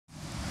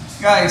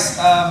Guys,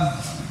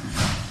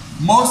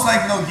 most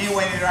like no gi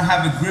when you don't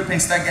have a grip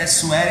and start getting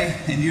sweaty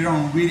and you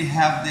don't really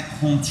have the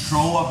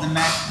control of the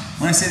mat.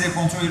 When I say the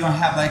control, you don't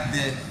have like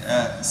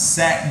the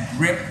set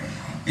grip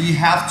and you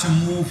have to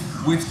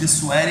move with the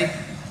sweaty.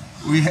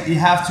 You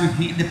have to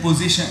hit the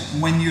position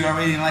when you're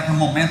already in like a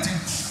momentum.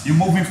 You're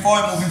moving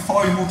forward, moving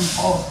forward, you're moving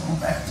forward, move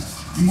back.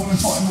 You're moving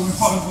forward, moving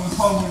forward, moving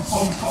forward, moving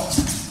forward, moving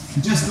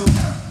forward. Just do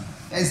that.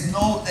 There's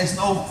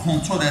no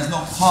control, there's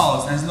no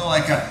pause, there's no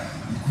like a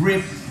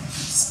grip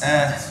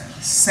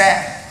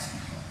set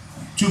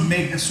to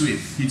make the sweep.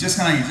 You just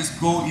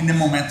go in the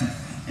momentum.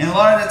 And a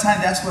lot of the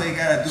time that's what you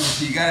gotta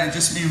do. You gotta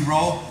just be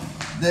roll.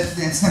 The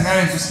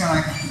scenario is just kinda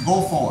like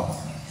go forward.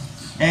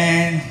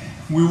 And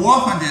we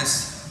work on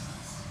this.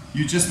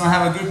 You just don't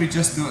have a grip, you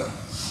just do it.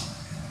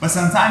 But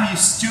sometimes you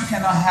still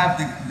cannot have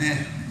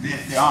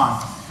the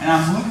arm. And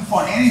I'm looking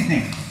for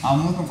anything.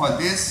 I'm looking for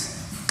this,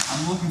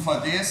 I'm looking for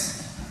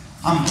this,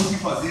 I'm looking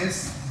for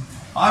this.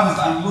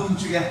 Obviously I'm looking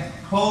to get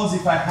close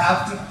if I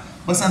have to,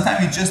 but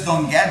sometimes you just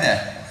don't get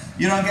there.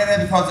 You don't get there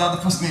because the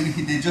other person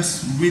maybe they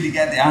just really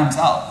get their arms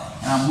out.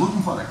 And I'm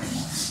looking for that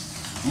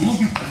thing. I'm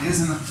looking for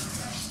this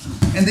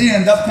and then you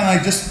end up kind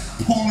of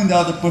just pulling the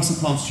other person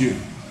close to you.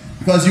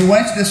 Because you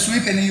went to the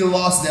sweep and then you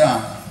lost the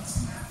arm.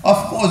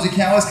 Of course, you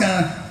can always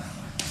kind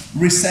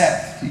of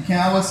reset. You can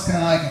always kind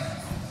of like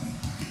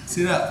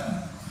sit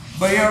up.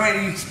 But you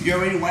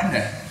already went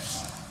there.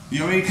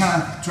 You already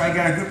kind of try to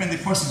get a grip and the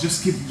person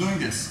just keep doing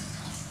this.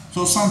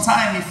 So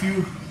sometimes if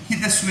you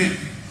hit the sweep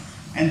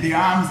and the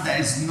arms, there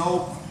is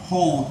no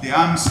hold, the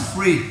arm is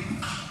free,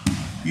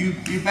 you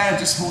better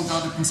just hold the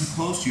other person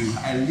close to you,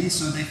 at least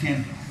so they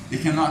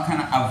cannot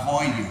kind of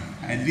avoid you.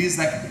 At least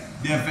like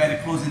they're very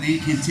close and then you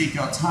can take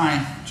your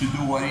time to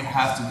do what you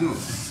have to do.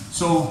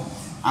 So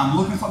I'm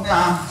looking for the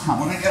arm, I'm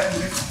gonna get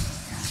it.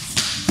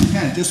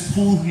 Again, just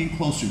pull him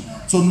closer.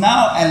 So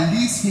now at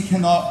least he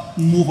cannot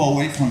move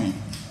away from me.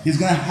 He's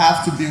gonna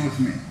have to be with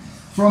me.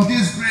 From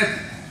this grip,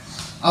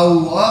 I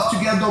would love to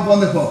get double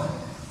underhook.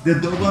 The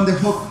double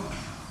underhook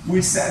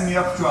will set me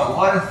up to a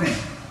lot of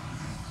things.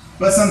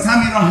 But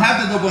sometimes you don't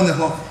have the double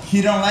underhook.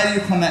 He don't let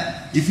you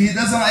connect. If he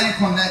doesn't let you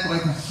connect,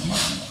 like,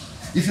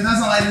 if he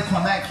doesn't let you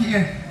connect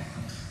here,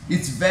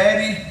 it's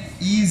very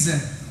easy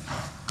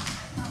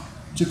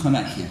to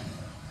connect here.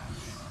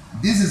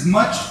 This is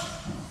much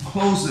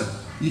closer.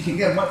 You can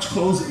get much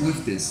closer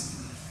with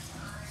this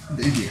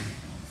than here.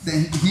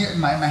 Then here,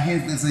 my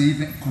hand doesn't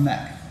even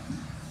connect.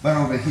 But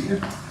over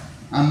here,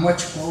 I'm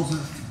much closer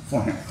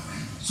for him.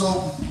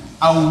 So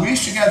I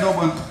wish to get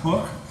double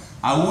underhook.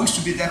 I wish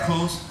to be that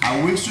close.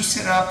 I wish to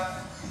sit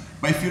up.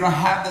 But if you don't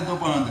have the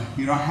double under,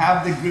 you don't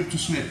have the grip to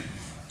sweep,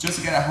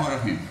 just get a hold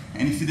of him.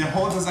 And if the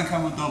hold doesn't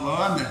come with double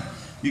under,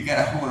 you get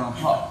a hold on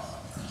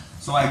top.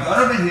 So I got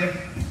over here.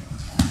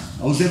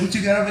 I was able to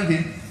get over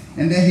here.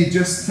 And then he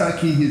just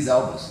tucking his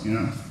elbows, you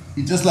know.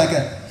 He just like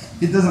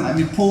he doesn't let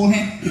me pull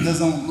him. He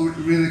doesn't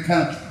really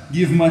kind of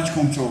give much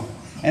control.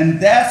 And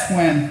that's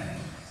when,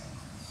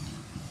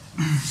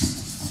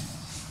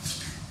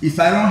 if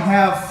I don't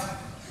have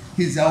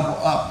his elbow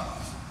up,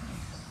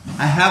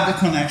 I have the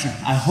connection.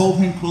 I hold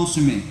him close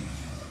to me.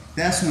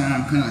 That's when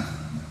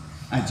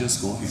I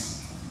just go here.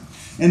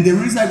 And the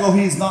reason I go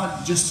here is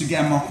not just to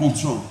get more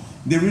control.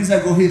 The reason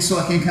I go here is so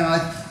I can kind of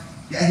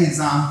like get his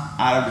arm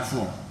out of the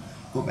floor.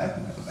 Go back,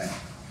 go back, go back.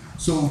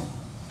 So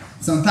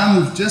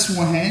sometimes with just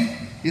one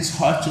hand, it's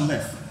hard to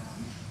lift.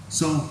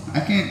 So I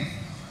can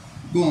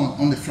go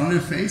on the front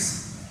of the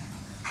face,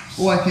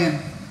 or I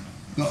can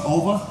go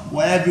over,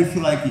 wherever you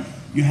feel like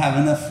you have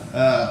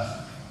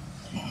enough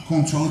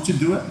control to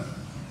do it.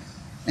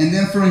 And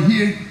then from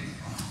here,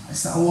 I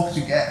start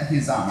working to get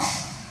his arm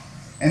out.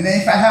 And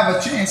then if I have a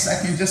chance,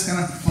 I can just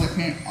kind of flip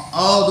him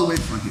all the way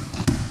from here.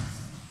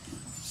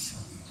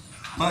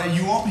 But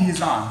you open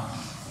his arm,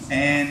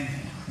 and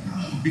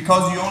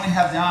because you only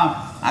have the arm,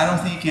 I don't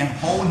think you can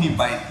hold him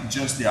by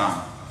just the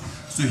arm.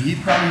 So he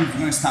probably is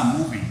going to start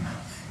moving.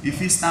 If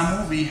he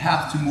start moving, you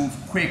have to move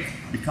quick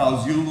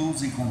because you're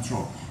losing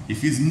control.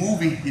 If he's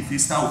moving, if he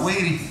start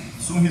waiting,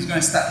 soon he's going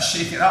to start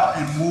shake it out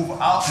and move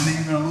out, and then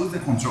you're going to lose the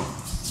control.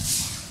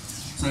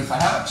 So if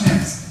I have a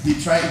chance,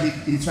 he try to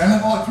move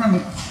away from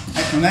me.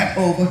 I connect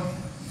over.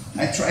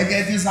 I try to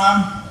get his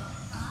arm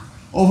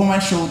over my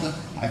shoulder.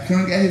 I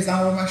couldn't get his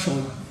arm over my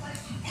shoulder.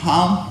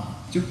 Palm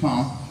to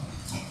palm.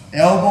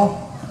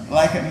 Elbow,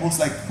 like almost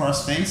like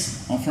cross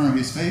face, on front of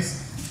his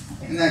face.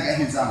 And then I get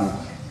his arm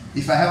over.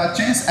 If I have a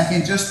chance, I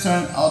can just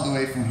turn all the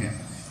way from here.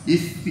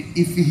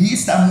 If he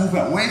start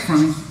moving away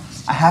from me,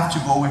 I have to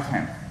go with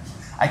him.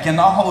 I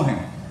cannot hold him.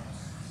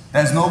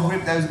 There's no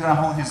grip that is going to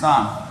hold his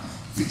arm.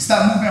 If he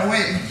start moving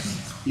away,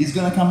 he's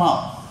going to come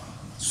out.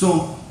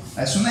 So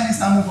as soon as he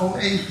start moving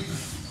away,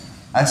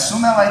 as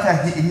soon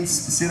as he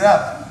sit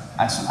up,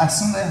 as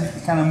soon as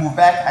he kind of move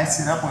back, I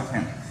sit up with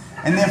him.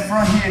 And then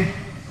from here,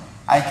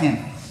 I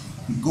can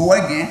go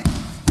again,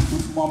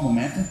 put more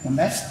momentum, come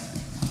back.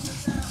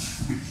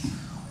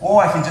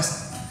 Or I can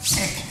just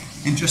kick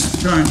and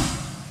just turn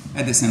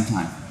at the same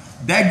time.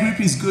 That grip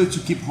is good to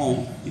keep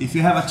hold. If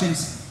you have a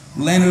chance,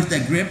 land with the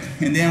grip,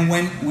 and then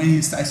when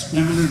he starts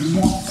scrambling a little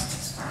bit more,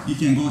 you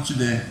can go to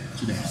the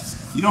head.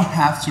 You don't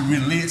have to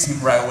release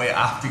him right away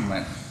after you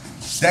land.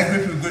 That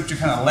grip is good to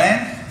kind of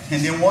land,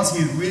 and then once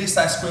he really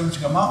starts scrambling to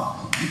come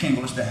out, you can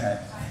go to the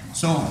head.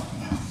 So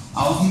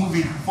I was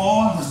moving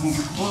forward, I was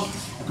moving forward,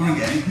 I couldn't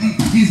get anything.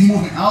 He's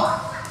moving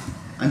out,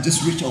 and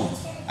just reach over.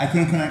 I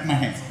couldn't connect my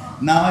hands.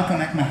 Now I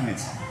connect my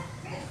hands.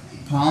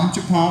 Palm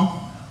to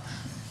palm,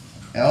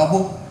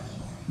 elbow.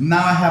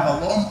 Now I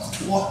have a long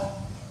torque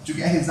to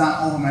get his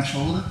arm over my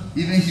shoulder.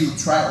 Even if you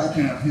try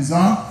opening up his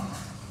arm,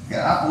 get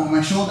up over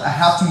my shoulder, I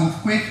have to move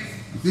quick.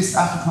 If this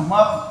starts to come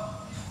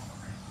up,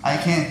 I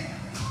can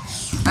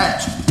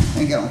stretch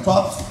and get on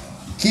top.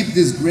 Keep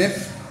this grip.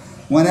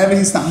 Whenever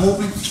he starts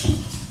moving,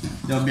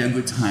 there'll be a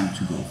good time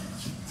to go.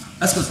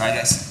 Let's go try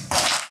this.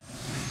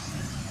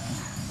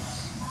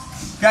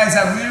 Guys,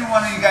 I really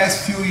want you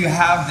guys feel you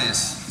have this.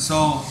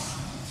 So,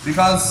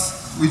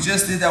 because we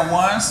just did that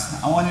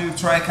once, I want you to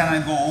try kind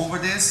of go over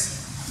this.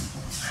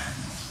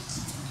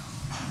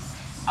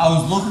 I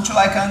was looking to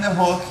like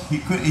underhook.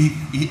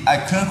 I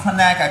couldn't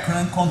connect, I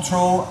couldn't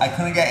control, I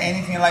couldn't get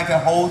anything like a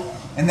hold.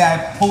 And then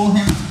I pulled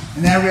him,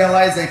 and then I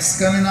realized that it's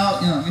coming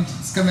out, you know,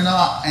 it's coming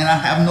out, and I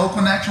have no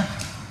connection.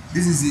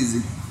 This is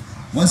easy.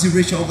 Once you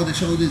reach over the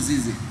shoulder, it's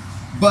easy.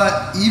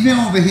 But even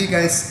over here,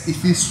 guys,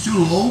 if it's too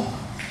low,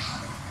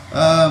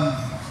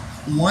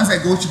 once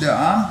I go to the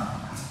arm,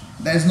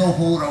 there's no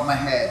hold on my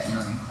head. You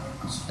know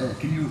what I mean?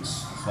 Can you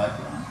swipe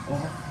it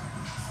over?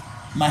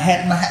 My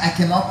head, I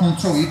cannot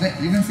control.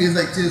 Even if it's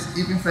like this,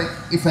 even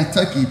if I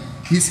tuck him,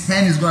 his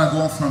hand is gonna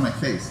go from my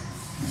face.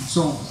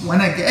 So when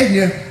I get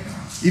here,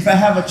 if I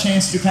have a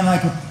chance to kind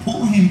of like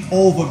pull him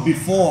over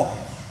before,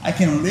 I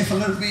can lift a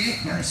little bit,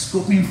 kind of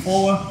scoop him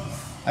forward.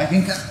 I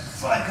can kind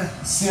of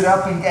like sit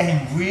up and get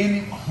him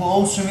really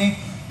close to me.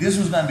 This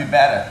was gonna be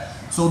better.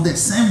 So the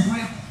same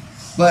grip,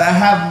 but I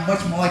have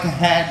much more like a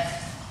head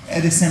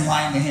at the same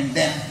line than him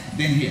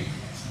than here.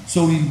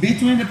 So in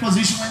between the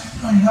position,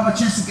 when you have a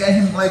chance to get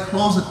him like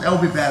closer, that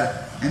will be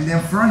better. And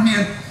then from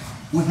here,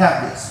 we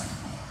have this.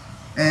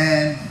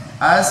 And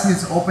as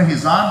he's open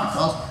his arm,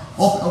 because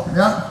open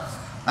up,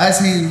 as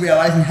he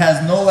realizes he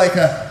has no like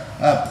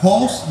a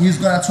pulse, he's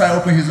gonna try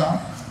to open his arm.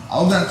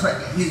 I'm gonna try to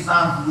get his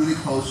arm really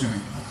close to me.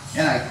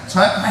 And I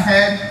tuck my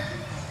head,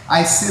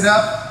 I sit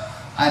up,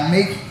 I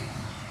make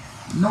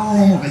no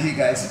room over here,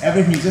 guys.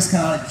 Everything is just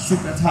kind of like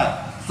super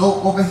tight. So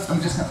over here,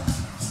 I'm just gonna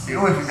stay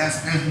with you.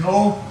 There's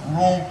no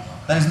room,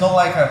 there's no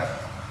like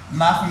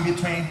nothing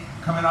between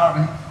coming out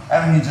of it.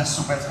 Everything is just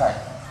super tight.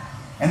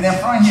 And then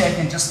from here, I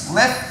can just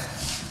lift.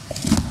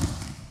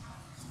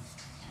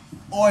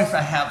 Or if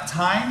I have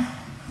time,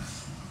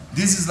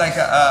 this is like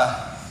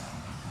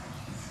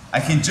I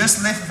can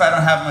just lift if I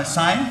don't have much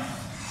time.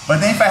 But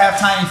then if I have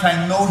time, if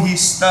I know he's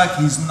stuck,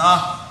 he's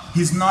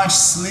not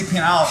slipping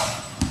out.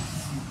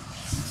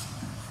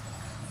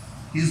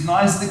 He's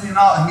not slipping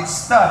out, he's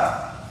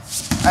stuck.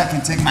 I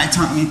can take my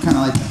time and kind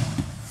of like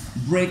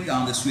break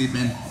down the sweep,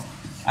 and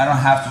I don't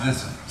have to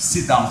just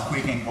sit down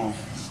quick and go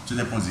to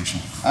the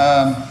position.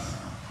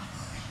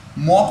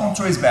 More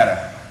control is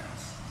better.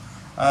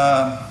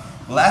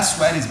 Less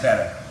sweat is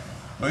better.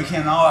 But you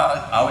can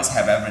always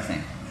have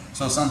everything.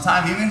 So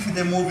sometimes, even if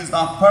the move is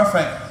not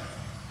perfect,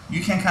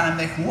 you can kind of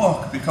make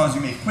work because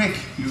you make quick.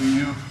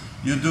 You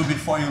do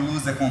before you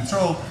lose the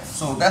control.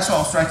 So that's what I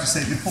was trying to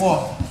say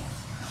before.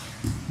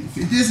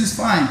 If this is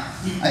fine,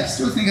 I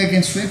still think I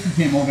can sweep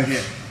him over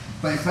here.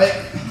 But if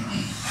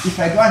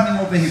I got him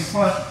over here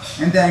front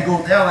and then I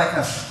go there like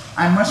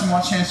I'm much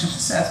more chance of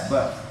success.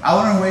 But I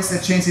wouldn't waste the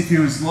chance if he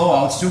was low.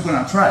 I was still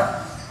gonna try.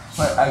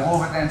 But I go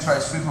over there and try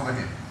to sweep over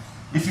here.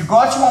 If you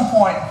got to one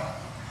point,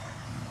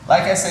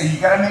 like I said, you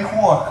gotta make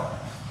work.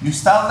 You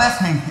start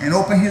lifting and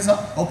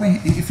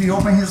if you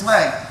open his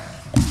leg,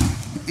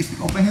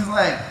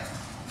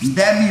 in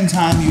that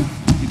meantime you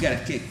gotta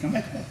kick. Come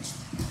back.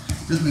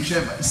 Just make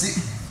sure, but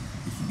see,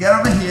 if you get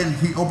over here and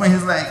he open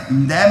his leg,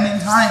 in that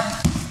meantime,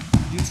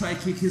 you try to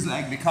kick his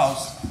leg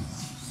because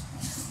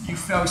you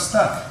felt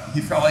stuck.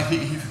 He felt like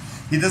he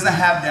doesn't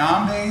have the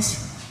arm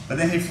base, but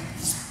then he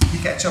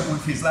catch up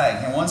with his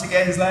leg. And once you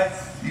get his leg,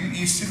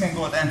 you still can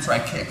go there and try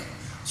kick.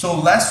 So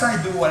let's try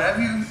to do whatever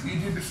you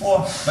did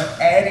before, but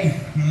adding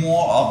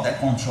more of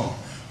that control.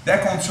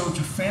 That control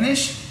to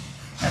finish,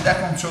 and that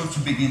control to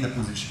begin the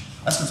position.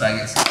 Let's go try,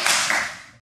 guys.